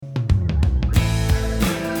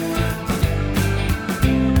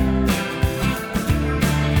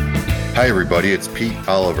Hi, everybody. It's Pete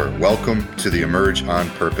Oliver. Welcome to the Emerge on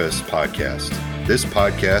Purpose podcast. This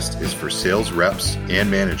podcast is for sales reps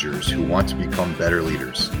and managers who want to become better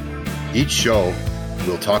leaders. Each show,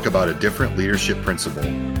 we'll talk about a different leadership principle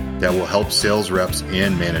that will help sales reps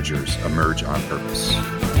and managers emerge on purpose.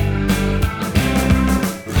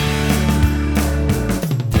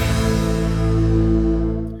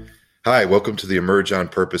 Hi, welcome to the Emerge on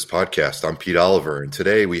Purpose podcast. I'm Pete Oliver, and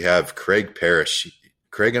today we have Craig Parrish.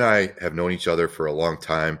 Craig and I have known each other for a long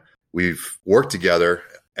time. We've worked together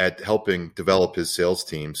at helping develop his sales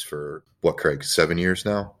teams for, Craig, 7 years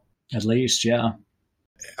now? At least, yeah.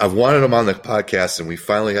 I've wanted him on the podcast, and we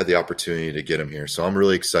finally had the opportunity to get him here. So I'm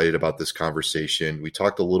really excited about this conversation. We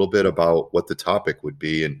talked a little bit about what the topic would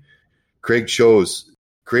be, and Craig chose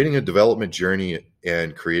creating a development journey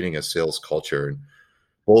and creating a sales culture, and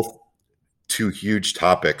both two huge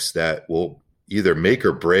topics that will either make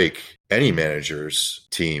or break any manager's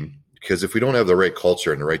team. Because if we don't have the right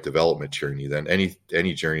culture and the right development journey, then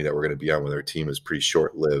any journey that we're going to be on with our team is pretty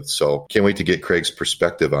short-lived. So can't wait to get Craig's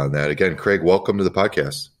perspective on that. Again, Craig, welcome to the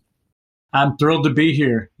podcast. I'm thrilled to be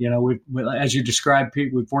here. You know, as you described,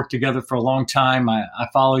 Pete, we've worked together for a long time. I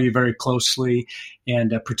follow you very closely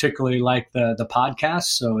and particularly like the podcast.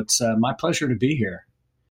 So it's my pleasure to be here.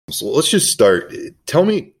 So let's just start. Tell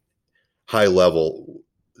me, high level,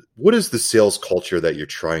 what is the sales culture that you're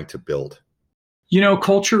trying to build? You know,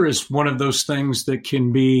 culture is one of those things that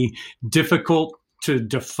can be difficult to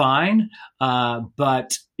define,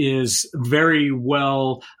 but is very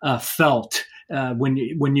well felt when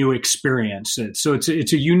you experience it. So it's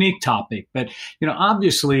a unique topic, but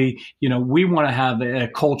obviously, we want to have a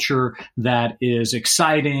culture that is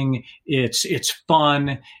exciting. It's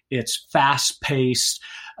fun. It's fast paced.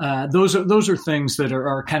 Those are things that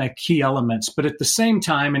are kind of key elements. But at the same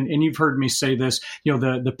time, and you've heard me say this,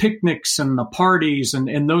 the picnics and the parties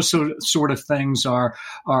and those sort of things are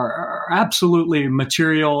absolutely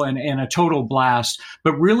material and a total blast.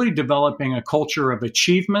 But really developing a culture of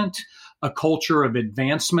achievement, a culture of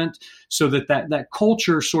advancement, so that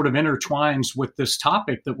culture sort of intertwines with this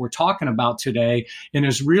topic that we're talking about today and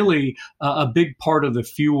is really a big part of the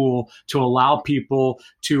fuel to allow people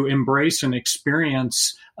to embrace and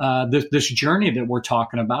experience this journey that we're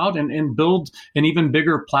talking about and build an even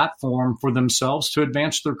bigger platform for themselves to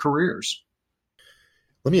advance their careers.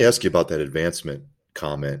 Let me ask you about that advancement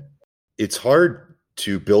comment. It's hard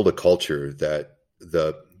to build a culture that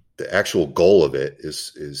the actual goal of it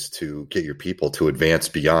is to get your people to advance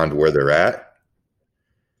beyond where they're at.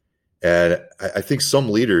 And I think some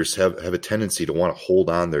leaders have a tendency to want to hold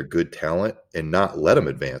on their good talent and not let them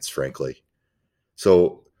advance, frankly.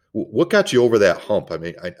 So what got you over that hump? I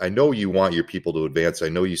mean, I know you want your people to advance. I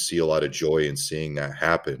know you see a lot of joy in seeing that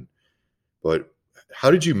happen. But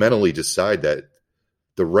how did you mentally decide that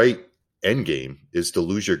the right end game is to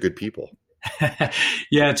lose your good people?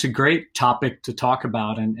 Yeah, it's a great topic to talk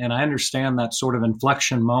about. And I understand that sort of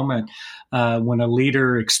inflection moment when a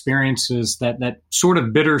leader experiences that sort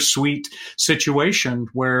of bittersweet situation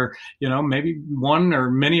where, maybe one or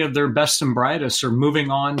many of their best and brightest are moving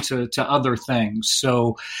on to other things.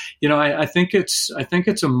 So, I think it's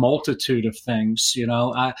a multitude of things.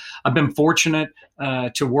 I've been fortunate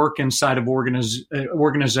to work inside of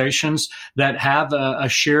organizations that have a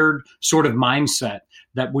shared sort of mindset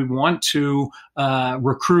that we want to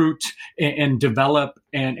recruit and develop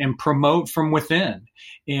and promote from within.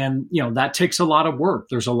 And, that takes a lot of work.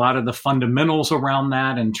 There's a lot of the fundamentals around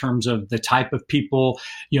that in terms of the type of people,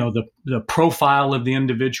 the profile of the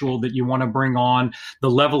individual that you want to bring on, the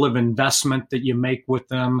level of investment that you make with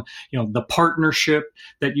them, the partnership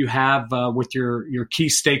that you have with your key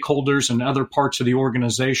stakeholders and other parts of the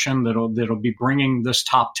organization that'll be bringing this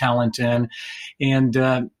top talent in. And,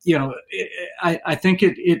 I think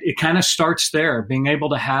it kind of starts there, being able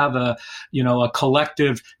to have a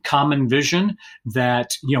collective common vision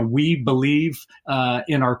that, we believe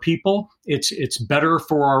in our people. It's better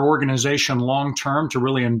for our organization long term to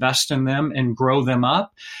really invest in them and grow them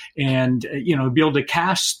up and, be able to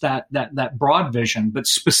cast that broad vision. But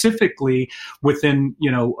specifically within,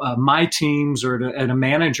 my teams or at a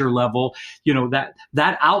manager level,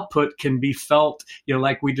 that output can be felt,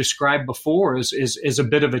 like we described before is a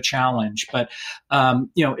bit of a challenge. But,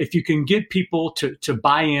 if you can get people to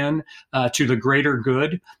buy in to the greater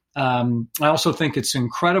good, I also think it's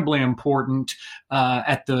incredibly important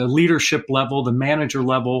at the leadership level, the manager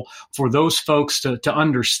level, for those folks to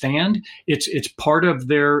understand it's part of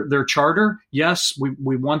their charter. Yes,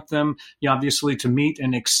 we want them obviously to meet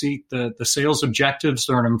and exceed the sales objectives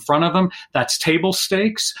that are in front of them. That's table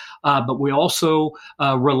stakes, but we also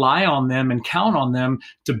rely on them and count on them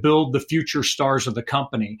to build the future stars of the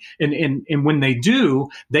company. And when they do,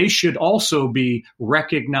 they should also be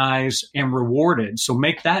recognized and rewarded. So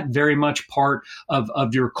make that very much part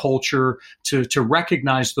of your culture to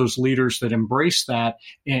recognize those leaders that embrace that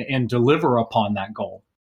and deliver upon that goal.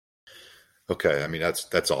 Okay. I mean,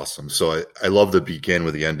 that's awesome. So I love the begin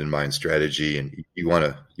with the end in mind strategy, and you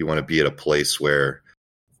want to be at a place where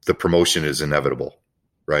the promotion is inevitable,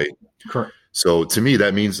 right? Correct. So to me,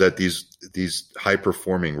 that means that these high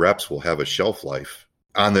performing reps will have a shelf life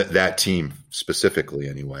on that team specifically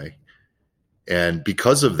anyway. And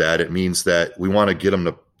because of that, it means that we want to get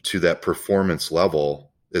them to that performance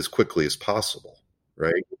level as quickly as possible,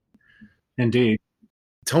 right? Indeed.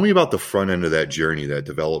 Tell me about the front end of that journey, that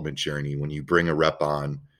development journey, when you bring a rep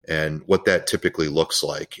on, and what that typically looks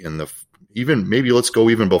like. And even maybe let's go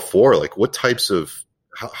even before, like what types of,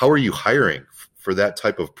 how are you hiring for that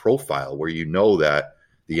type of profile where you know that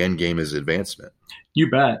the end game is advancement? You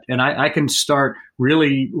bet. And I can start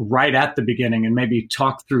really right at the beginning and maybe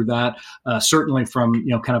talk through that, certainly from,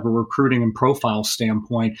 kind of a recruiting and profile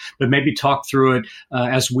standpoint, but maybe talk through it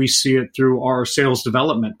as we see it through our sales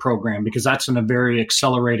development program, because that's in a very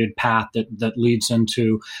accelerated path that leads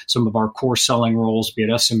into some of our core selling roles, be it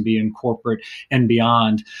SMB and corporate and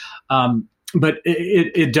beyond. But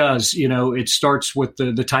it does, it starts with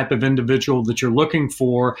the type of individual that you're looking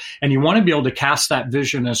for. And you want to be able to cast that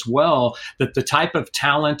vision as well, that the type of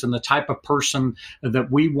talent and the type of person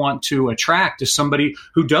that we want to attract is somebody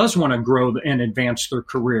who does want to grow and advance their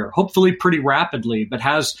career, hopefully pretty rapidly, but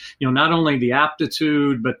has, not only the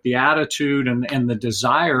aptitude, but the attitude and the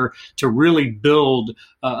desire to really build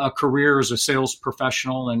a career as a sales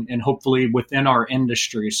professional and hopefully within our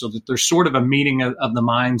industry, so that there's sort of a meeting of the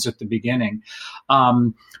minds at the beginning.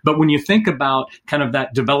 But when you think about kind of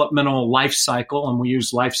that developmental life cycle, and we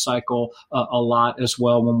use life cycle a lot as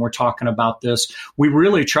well when we're talking about this, we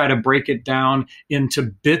really try to break it down into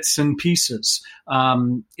bits and pieces.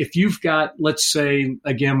 If you've got, let's say,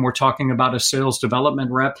 again, we're talking about a sales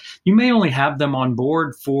development rep, you may only have them on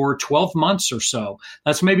board for 12 months or so.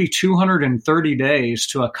 That's maybe 230 days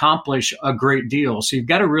to accomplish a great deal. So you've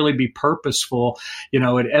got to really be purposeful,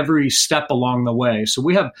 at every step along the way. So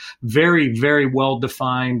we have very, very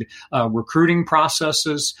well-defined recruiting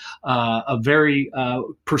processes, a very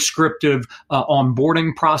prescriptive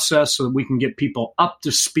onboarding process so that we can get people up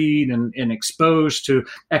to speed and exposed to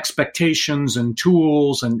expectations and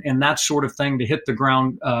tools and that sort of thing to hit the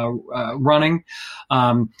ground running.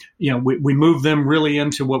 We move them really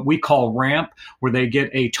into what we call ramp, where they get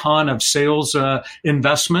a ton of sales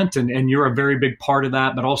investment, and you're a very big part of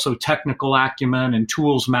that, but also technical acumen and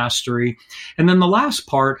tools mastery. And then the last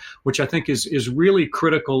part, which I think is really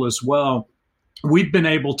critical as well, we've been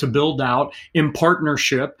able to build out in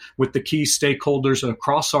partnership with the key stakeholders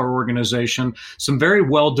across our organization some very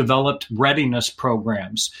well-developed readiness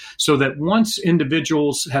programs, so that once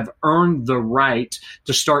individuals have earned the right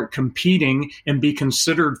to start competing and be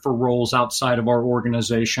considered for roles outside of our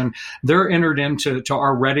organization, they're entered into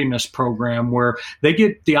our readiness program, where they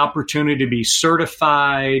get the opportunity to be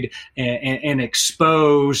certified and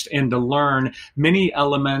exposed and to learn many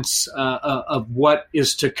elements of what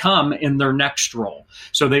is to come in their next role.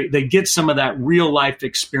 So they get some of that real life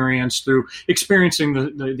experience through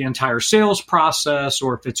experiencing the entire sales process,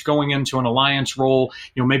 or if it's going into an alliance role,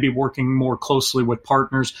 maybe working more closely with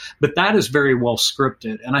partners. But that is very well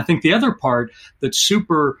scripted. And I think the other part that's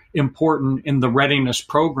super important in the readiness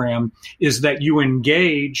program is that you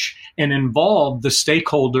engage and involve the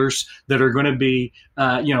stakeholders that are going to be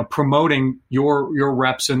promoting your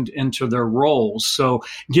reps into their roles. So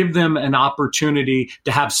give them an opportunity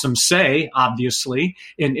to have some say, obviously,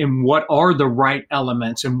 in what are the right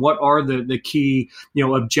elements and what are the key,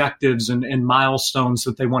 objectives and milestones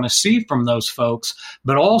that they want to see from those folks.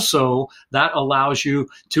 But also that allows you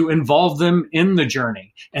to involve them in the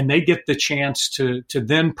journey, and they get the chance to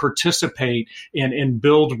then participate and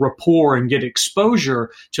build rapport and get exposure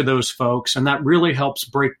to those folks. And that really helps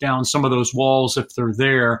break down some of those walls if they're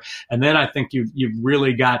there. And then I think you've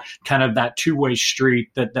really got kind of that two-way street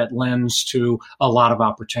that lends to a lot of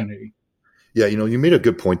opportunity. Yeah, you made a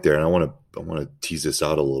good point there, and I want to tease this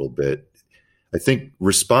out a little bit. I think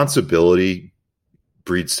responsibility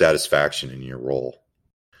breeds satisfaction in your role,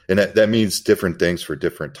 and that means different things for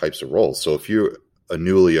different types of roles. So if you're a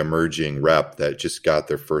newly emerging rep that just got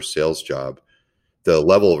their first sales job, the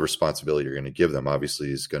level of responsibility you're going to give them obviously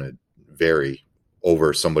is going to vary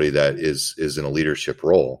over somebody that is in a leadership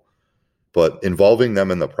role. But involving them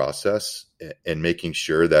in the process and making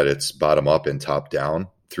sure that it's bottom up and top down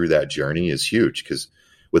through that journey is huge, because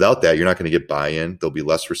without that, you're not going to get buy-in. There'll be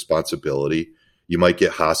less responsibility. You might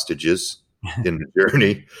get hostages in the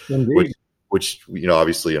journey, which,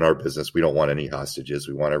 obviously in our business, we don't want any hostages.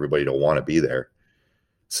 We want everybody to want to be there.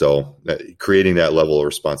 So creating that level of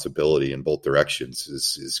responsibility in both directions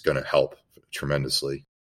is going to help tremendously.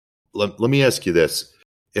 Let me ask you this.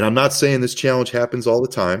 And I'm not saying this challenge happens all the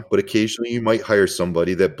time, but occasionally you might hire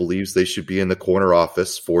somebody that believes they should be in the corner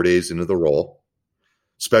office 4 days into the role,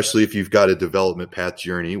 especially if you've got a development path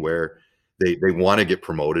journey where they want to get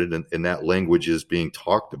promoted and that language is being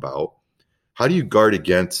talked about. How do you guard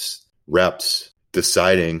against reps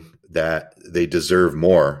deciding that they deserve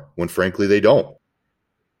more when frankly they don't?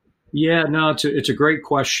 Yeah, no, it's a great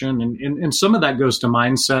question, and some of that goes to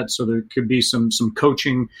mindset. So there could be some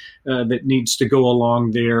coaching that needs to go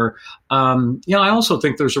along there. I also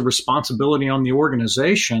think there's a responsibility on the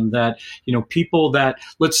organization that people that,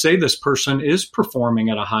 let's say this person is performing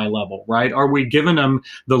at a high level, right? Are we giving them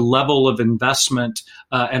the level of investment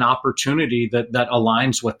and opportunity that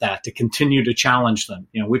aligns with that to continue to challenge them?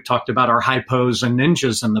 We've talked about our hypos and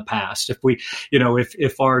ninjas in the past. If we,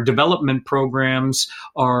 if our development programs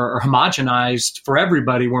are homogenized for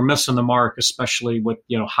everybody, we're missing the mark, especially with,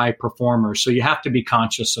 high performers. So you have to be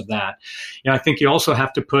conscious of that. I think you also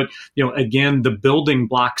have to put, again, the building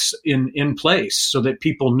blocks in place so that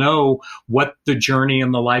people know what the journey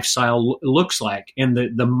and the lifestyle looks like and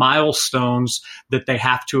the milestones that they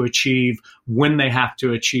have to achieve when they have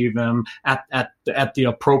to achieve them at the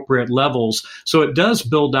appropriate levels. So it does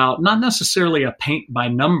build out, not necessarily a paint by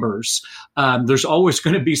numbers. There's always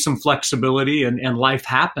going to be some flexibility and life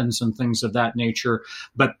happens and things of that nature.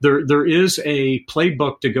 But there is a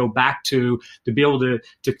playbook to go back to be able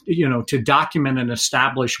to document and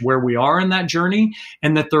establish where we are in that journey,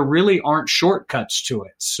 and that there really aren't shortcuts to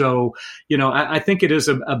it. So, I think it is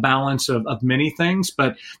a balance of many things,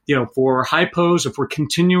 but, for hypos, if we're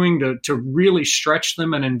continuing to really stretch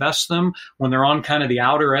them and invest them when they're on kind of the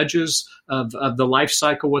outer edges of the life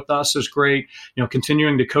cycle with us is great.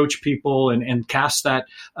 Continuing to coach people and cast that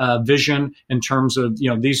vision in terms of,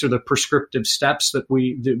 these are the prescriptive steps that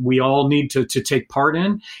we all need to take part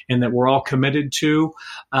in and that we're all committed to.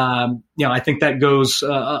 I think that goes,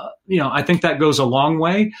 I think that goes a long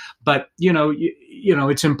way, but,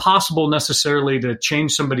 it's impossible necessarily to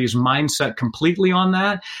change somebody's mindset completely on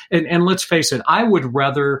that. And let's face it, I would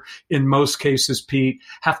rather, in most cases, Pete,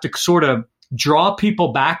 have to sort of draw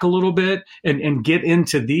people back a little bit and get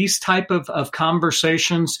into these type of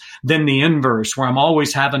conversations than the inverse, where I'm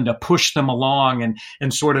always having to push them along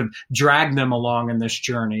and sort of drag them along in this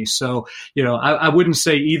journey. So, I wouldn't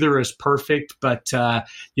say either is perfect, but,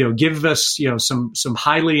 give us, some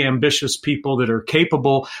highly ambitious people that are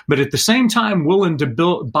capable, but at the same time willing to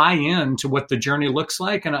buy in to what the journey looks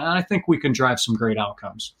like. And I think we can drive some great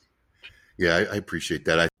outcomes. Yeah, I appreciate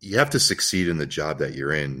that. You have to succeed in the job that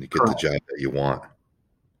you're in to get the job that you want,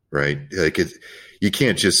 right? You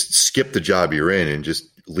can't just skip the job you're in and just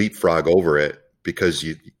leapfrog over it because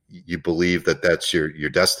you believe that that's your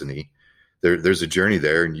destiny. There's a journey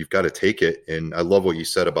there, and you've got to take it. And I love what you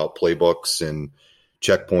said about playbooks and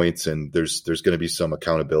checkpoints, and there's going to be some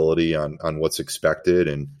accountability on what's expected.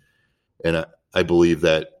 And I believe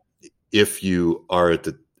that if you are at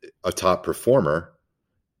a top performer,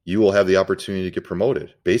 you will have the opportunity to get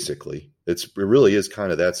promoted. Basically, it really is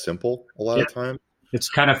kind of that simple a lot of time. It's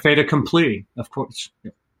kind of fait accompli, of course.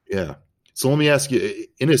 Yeah. So let me ask you,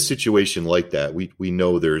 in a situation like that, we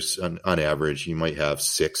know there's on average, you might have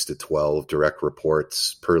 6 to 12 direct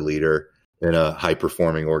reports per leader in a high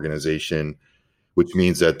performing organization, which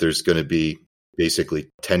means that there's going to be basically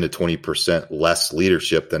 10 to 20% less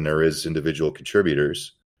leadership than there is individual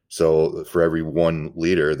contributors. So for every one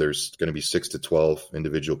leader, there's going to be 6 to 12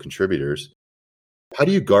 individual contributors. How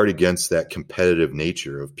do you guard against that competitive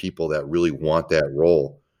nature of people that really want that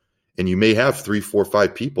role? And you may have 3, 4,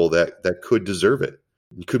 5 people that could deserve it.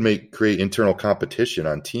 You could create internal competition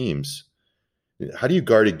on teams. How do you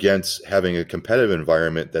guard against having a competitive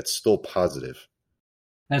environment that's still positive?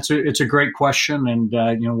 It's a great question, and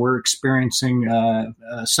we're experiencing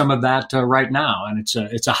some of that right now, and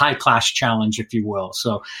it's a high class challenge, if you will.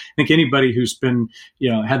 So I think anybody who's been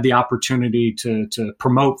had the opportunity to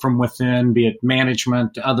promote from within, be it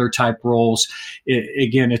management, other type roles,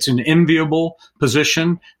 again, it's an enviable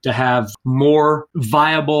position to have more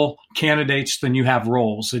viable candidates than you have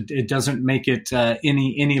roles. It doesn't make it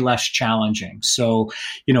any less challenging. So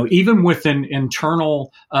even within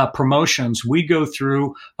internal promotions, we go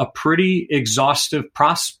through a pretty exhaustive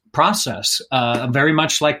process, very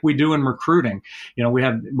much like we do in recruiting. We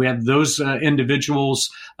have those individuals,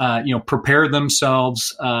 prepare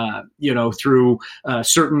themselves, through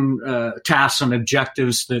certain tasks and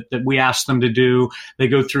objectives that we ask them to do. They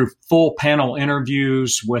go through full panel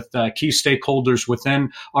interviews with key stakeholders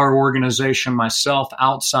within our organization, myself,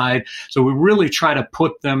 outside. So we really try to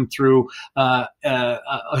put them through a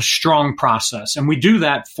strong process, and we do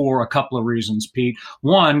that for a couple of reasons, Pete.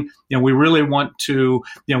 One, we really want to,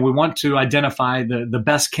 we want to identify the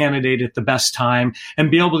best candidate at the best time and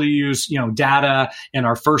be able to use, data and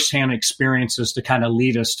our firsthand experiences to kind of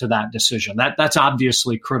lead us to that decision. That's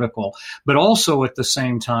obviously critical. But also at the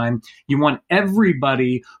same time, you want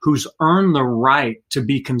everybody who's earned the right to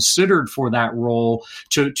be considered for that role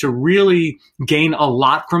to really gain a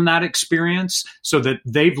lot from that experience so that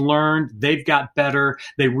they've learned, they've got better,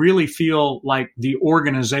 they really feel like the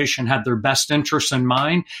organization had their best interests in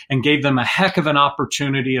mind and gave them a heck of an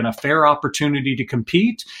opportunity and a fair opportunity to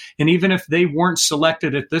compete. And even if they weren't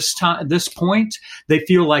selected at this point, they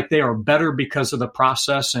feel like they are better because of the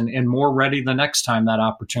process and more ready the next time that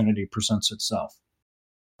opportunity presents itself.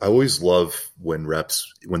 I always love when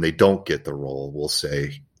reps, when they don't get the role, will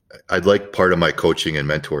say, I'd like part of my coaching and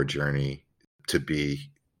mentor journey to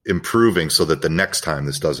be improving so that the next time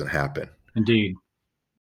this doesn't happen. Indeed.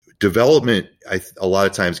 Development, a lot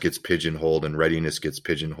of times gets pigeonholed, and readiness gets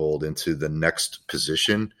pigeonholed into the next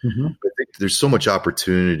position. Mm-hmm. I think there's so much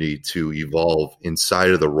opportunity to evolve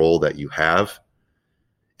inside of the role that you have.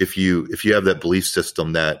 If you have that belief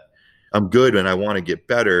system that I'm good and I want to get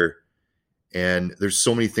better, and there's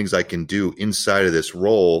so many things I can do inside of this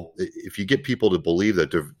role, if you get people to believe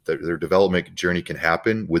that their development journey can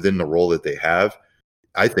happen within the role that they have,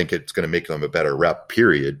 I think it's going to make them a better rep,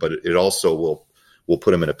 period. But it also will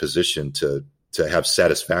put them in a position to have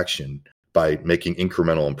satisfaction by making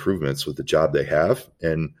incremental improvements with the job they have.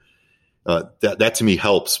 And that to me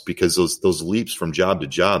helps, because those leaps from job to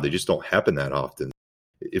job, they just don't happen that often.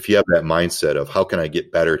 If you have that mindset of how can I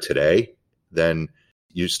get better today, then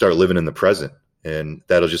you start living in the present, and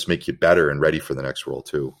that'll just make you better and ready for the next role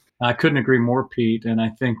too. I couldn't agree more, Pete. And I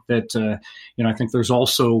think that, I think there's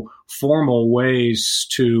also formal ways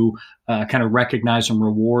to kind of recognize and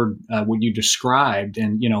reward what you described.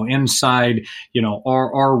 And, inside,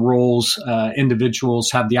 our roles,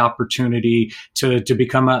 individuals have the opportunity to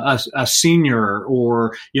become a senior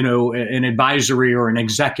or, an advisory or an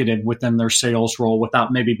executive within their sales role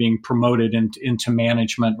without maybe being promoted into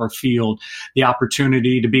management or field. The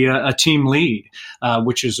opportunity to be a team lead,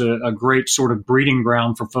 which is a great sort of breeding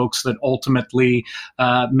ground for folks that ultimately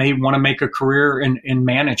may want to make a career in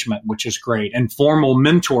management, which is great. And formal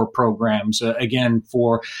mentor programs, again,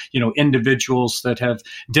 for individuals that have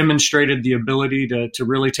demonstrated the ability to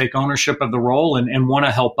really take ownership of the role and want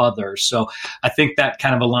to help others. So I think that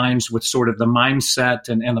kind of aligns with sort of the mindset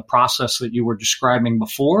and the process that you were describing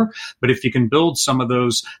before. But if you can build some of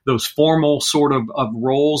those formal sort of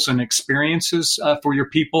roles and experiences for your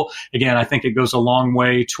people, again, I think it goes a long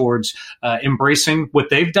way towards embracing what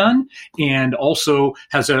they've done, and also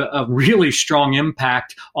has a really strong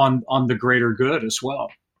impact on the greater good as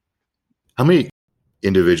well. How many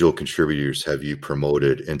individual contributors have you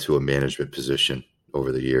promoted into a management position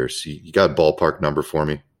over the years? You got a ballpark number for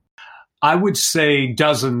me? I would say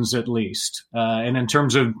dozens at least. And in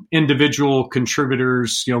terms of individual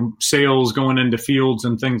contributors, sales going into fields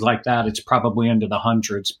and things like that, it's probably into the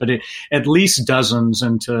hundreds, but at least dozens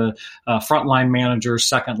into frontline managers,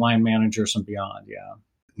 second line managers, and beyond. Yeah.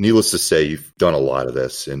 Needless to say, you've done a lot of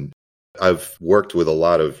this, and I've worked with a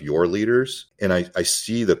lot of your leaders, and I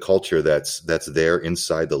see the culture that's there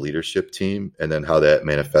inside the leadership team, and then how that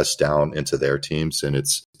manifests down into their teams. And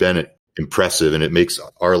it's been impressive, and it makes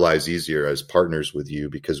our lives easier as partners with you,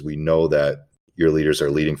 because we know that your leaders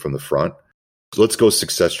are leading from the front. So let's go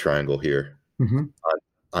success triangle here. Mm-hmm.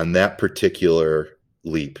 On that particular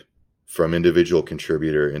leap from individual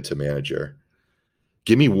contributor into manager,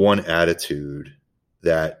 give me one attitude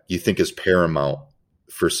that you think is paramount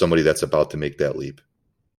for somebody that's about to make that leap.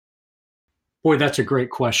 Boy, that's a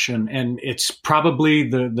great question. And it's probably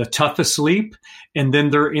the toughest leap. And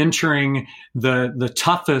then they're entering the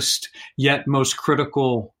toughest yet most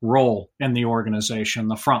critical role in the organization,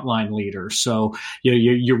 the frontline leader. So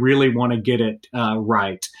you really want to get it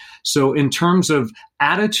right. So in terms of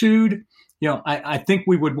attitude, I think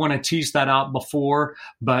we would want to tease that out before,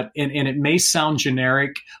 but and it may sound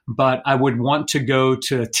generic, but I would want to go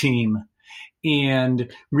to a team.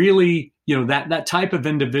 And really, that type of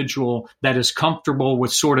individual that is comfortable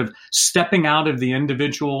with sort of stepping out of the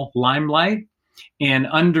individual limelight and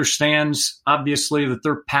understands, obviously, that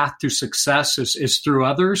their path to success is through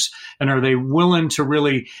others. And are they willing to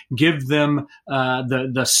really give them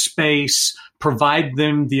the space, provide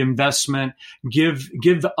them the investment, give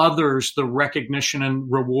others the recognition and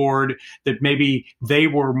reward that maybe they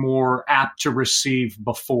were more apt to receive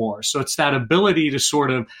before? So it's that ability to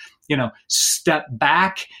sort of step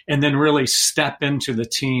back and then really step into the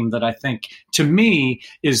team that I think, to me,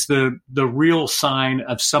 is the real sign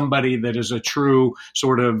of somebody that is a true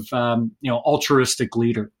sort of, altruistic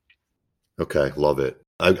leader. Okay. Love it.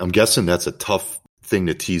 I'm guessing that's a tough thing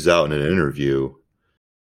to tease out in an interview.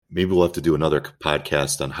 Maybe we'll have to do another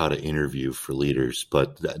podcast on how to interview for leaders.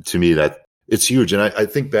 But to me, that it's huge. And I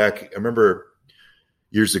think back, I remember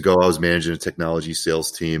years ago, I was managing a technology sales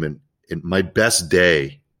team, and my best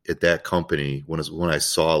day at that company when I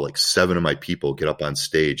saw like 7 of my people get up on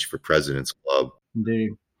stage for President's Club.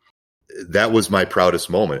 Indeed. That was my proudest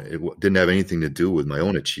moment. It didn't have anything to do with my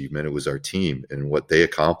own achievement. It was our team and what they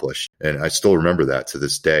accomplished. And I still remember that to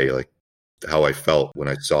this day, like how I felt when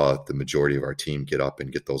I saw the majority of our team get up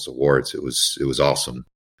and get those awards. It was awesome.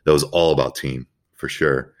 That was all about team, for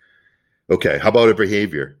sure. Okay. How about a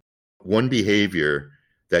behavior? One behavior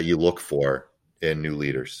that you look for in new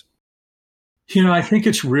leaders? I think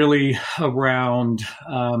it's really around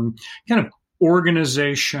kind of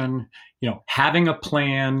organization, having a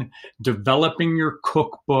plan, developing your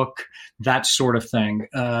cookbook, that sort of thing.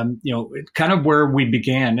 Kind of where we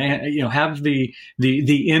began. Have the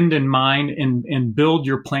end in mind and build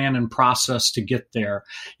your plan and process to get there.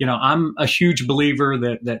 I'm a huge believer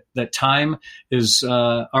that time is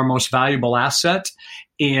our most valuable asset.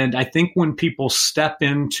 And I think when people step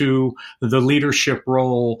into the leadership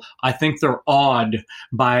role, I think they're awed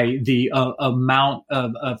by the amount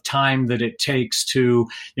of time that it takes to,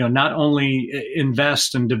 not only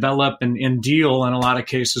invest and develop and deal in a lot of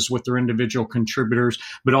cases with their individual contributors,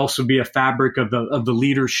 but also be a fabric of the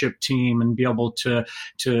leadership team and be able to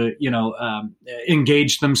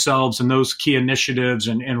engage themselves in those key initiatives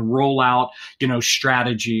and roll out,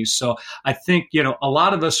 strategies. So I think, a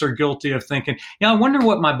lot of us are guilty of thinking, I wonder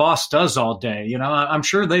what my boss does all day. I'm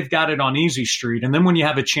sure they've got it on easy street. And then when you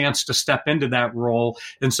have a chance to step into that role,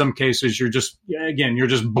 in some cases, you're just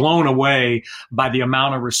blown away by the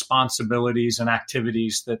amount of responsibilities and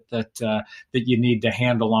activities that you need to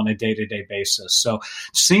handle on a day-to-day basis. So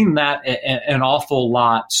seeing that an awful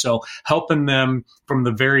lot. So helping them from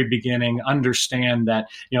the very beginning understand that,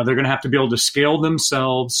 they're going to have to be able to scale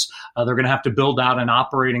themselves. They're going to have to build out an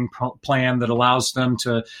operating plan that allows them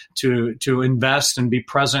to invest and be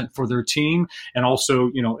present for their team, and also,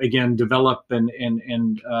 again, develop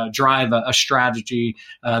and drive a strategy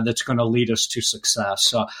that's going to lead us to success.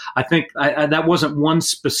 So I think that wasn't one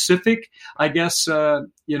specific, I guess,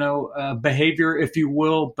 behavior, if you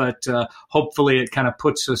will, but hopefully it kind of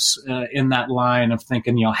puts us in that line of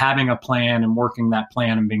thinking, having a plan and working that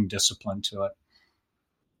plan and being disciplined to it.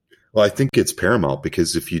 Well, I think it's paramount,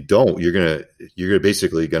 because if you don't, you're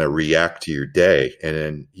basically going to react to your day, and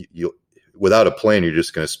then without a plan, you're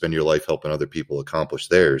just going to spend your life helping other people accomplish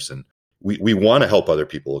theirs. And we want to help other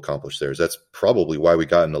people accomplish theirs. That's probably why we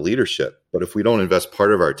got into leadership. But if we don't invest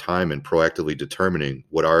part of our time in proactively determining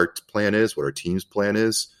what our plan is, what our team's plan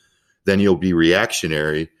is, then you'll be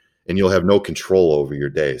reactionary and you'll have no control over your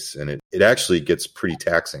days. And it actually gets pretty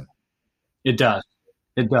taxing. It does.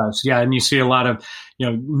 It does. Yeah. And you see a lot of,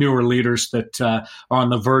 newer leaders that are on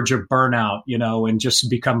the verge of burnout, and just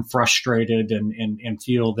become frustrated and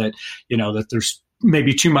feel that, that there's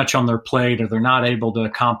maybe too much on their plate, or they're not able to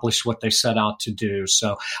accomplish what they set out to do.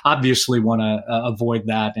 So obviously want to avoid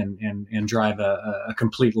that and drive a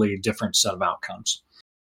completely different set of outcomes.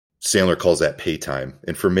 Sandler calls that pay time.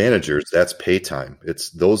 And for managers, that's pay time. It's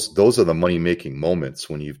those are the money-making moments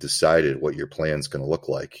when you've decided what your plan's going to look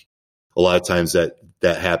like. A lot of times that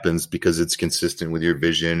happens because it's consistent with your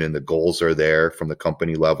vision and the goals are there from the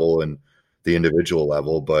company level and the individual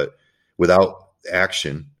level. But without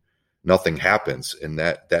action, nothing happens. And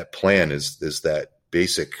that plan is that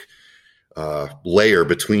basic layer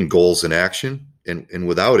between goals and action. And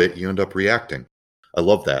without it, you end up reacting. I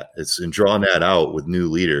love that. It's in drawing that out with new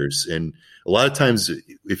leaders. And a lot of times,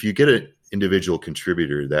 if you get an individual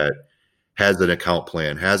contributor that has an account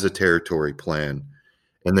plan, has a territory plan,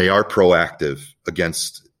 and they are proactive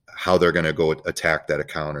against how they're going to go attack that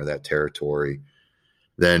account or that territory,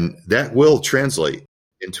 then that will translate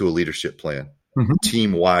into a leadership plan,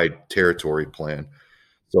 team-wide territory plan.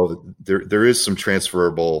 So there is some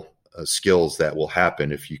transferable skills that will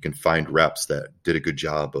happen if you can find reps that did a good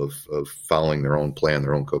job of following their own plan,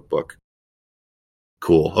 their own cookbook.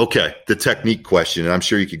 Cool. Okay. The technique question, and I'm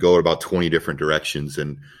sure you could go about 20 different directions,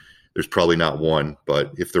 and there's probably not one,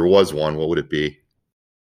 but if there was one, what would it be?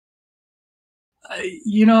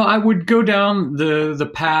 I would go down the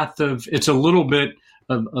path of, it's a little bit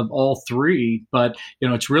of all three, but,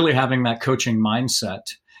 it's really having that coaching mindset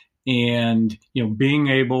and, being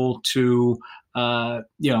able to,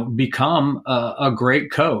 become a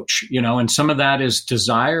great coach, and some of that is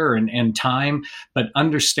desire and time, but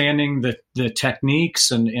understanding the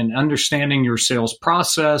techniques and understanding your sales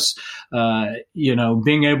process,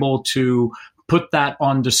 being able to put that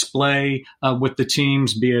on display with the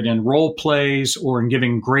teams, be it in role plays or in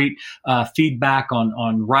giving great feedback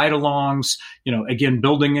on ride-alongs. Again,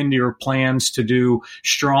 building into your plans to do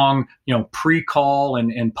strong, pre-call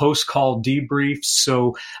and post-call debriefs.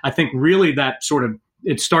 So I think really that sort of,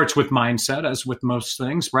 it starts with mindset, as with most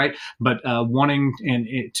things, right? But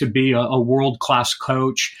wanting to be a world-class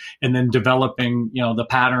coach, and then developing, the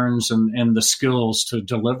patterns and the skills to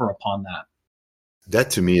deliver upon that.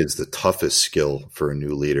 That to me is the toughest skill for a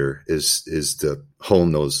new leader is to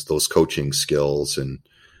hone those coaching skills, and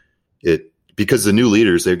because the new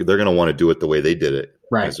leaders, they're going to want to do it the way they did it,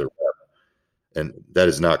 right, as a rep. And that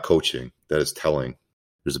is not coaching, that is telling.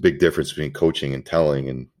 There's a big difference between coaching and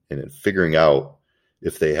telling, and figuring out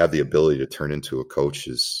if they have the ability to turn into a coach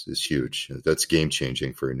is huge. That's game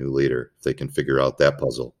changing for a new leader if they can figure out that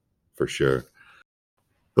puzzle, for sure.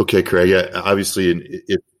 Okay, Craig, obviously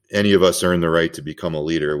if any of us earned the right to become a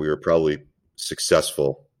leader, we were probably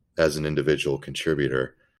successful as an individual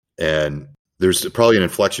contributor. And there's probably an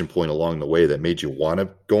inflection point along the way that made you want to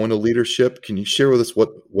go into leadership. Can you share with us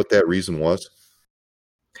what that reason was?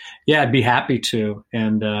 Yeah, I'd be happy to.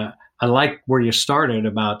 And I like where you started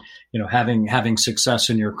about, having success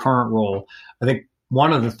in your current role. I think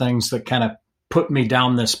one of the things that kind of put me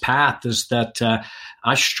down this path is that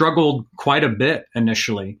I struggled quite a bit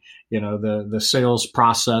initially. The sales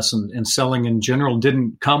process and selling in general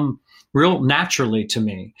didn't come real naturally to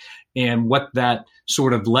me. And what that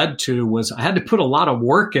sort of led to was I had to put a lot of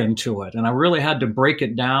work into it, and I really had to break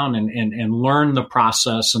it down and learn the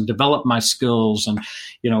process and develop my skills and,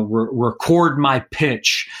 record my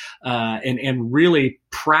pitch, and really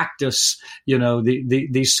practice,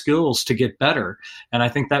 these skills to get better. And I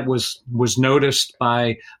think that was noticed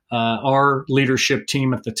by our leadership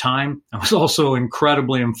team at the time. I was also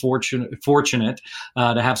incredibly fortunate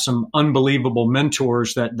to have some unbelievable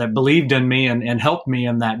mentors that believed in me and helped me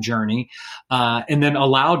in that journey, and then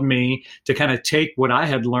allowed me to kind of take what I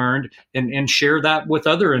had learned and share that with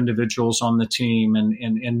other individuals on the team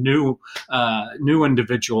and new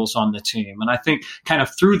individuals on the team. And I think kind of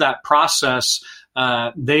through that process,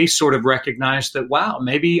 they sort of recognized that, wow,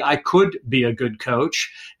 maybe I could be a good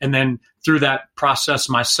coach. And then through that process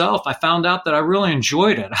myself, I found out that I really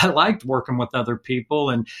enjoyed it. I liked working with other people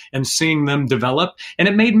and seeing them develop. And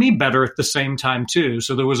it made me better at the same time, too.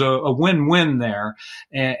 So there was a win-win there.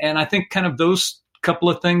 And I think kind of those couple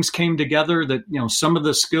of things came together that, some of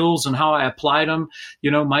the skills and how I applied them,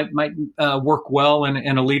 might work well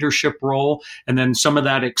in a leadership role. And then some of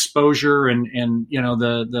that exposure and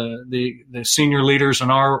the senior leaders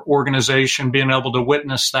in our organization being able to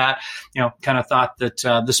witness that, kind of thought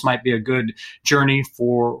that this might be a good journey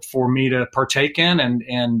for me to partake in.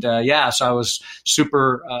 So I was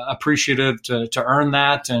super appreciative to earn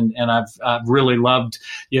that. And I've really loved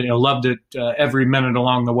it every minute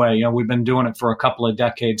along the way. We've been doing it for a couple of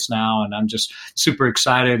decades now, and I'm just super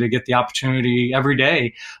excited to get the opportunity every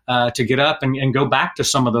day to get up and go back to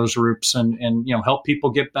some of those roots and help people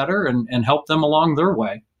get better and help them along their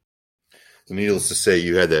way. So needless to say,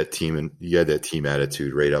 you had that team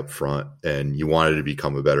attitude right up front, and you wanted to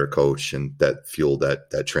become a better coach, and that fueled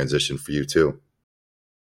that transition for you too.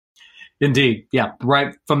 Indeed. Yeah.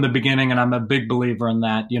 Right from the beginning. And I'm a big believer in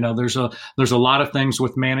that. There's a lot of things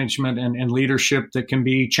with management and leadership that can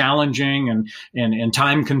be challenging and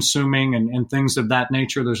time consuming and things of that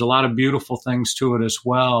nature. There's a lot of beautiful things to it as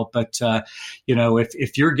well. But,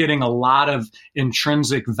 if you're getting a lot of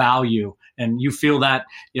intrinsic value and you feel that,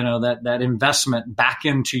 that investment back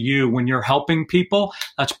into you when you're helping people,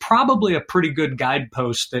 that's probably a pretty good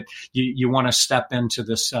guidepost that you want to step into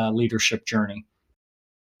this leadership journey.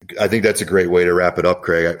 I think that's a great way to wrap it up,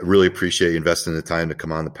 Craig. I really appreciate you investing the time to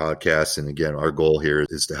come on the podcast. And again, our goal here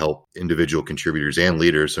is to help individual contributors and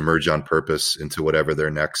leaders emerge on purpose into whatever their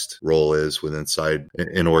next role is within inside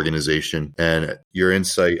an organization. And your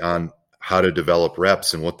insight on how to develop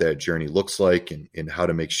reps and what that journey looks like and how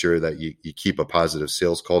to make sure that you keep a positive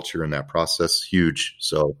sales culture in that process, huge.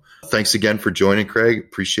 So thanks again for joining, Craig.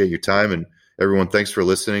 Appreciate your time. And everyone, thanks for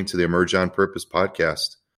listening to the Emerge on Purpose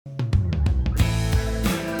podcast.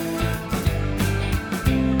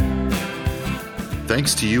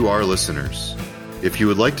 Thanks to you, our listeners. If you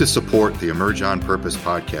would like to support the Emerge on Purpose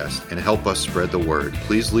podcast and help us spread the word,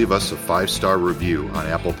 please leave us a 5-star review on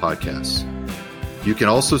Apple Podcasts. You can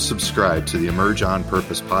also subscribe to the Emerge on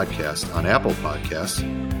Purpose podcast on Apple Podcasts,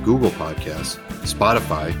 Google Podcasts,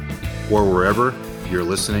 Spotify, or wherever you're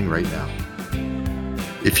listening right now.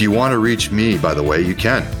 If you want to reach me, by the way, you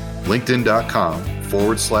can.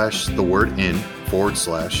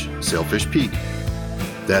 LinkedIn.com/in/SailfishPete.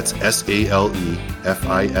 That's SailfishPete.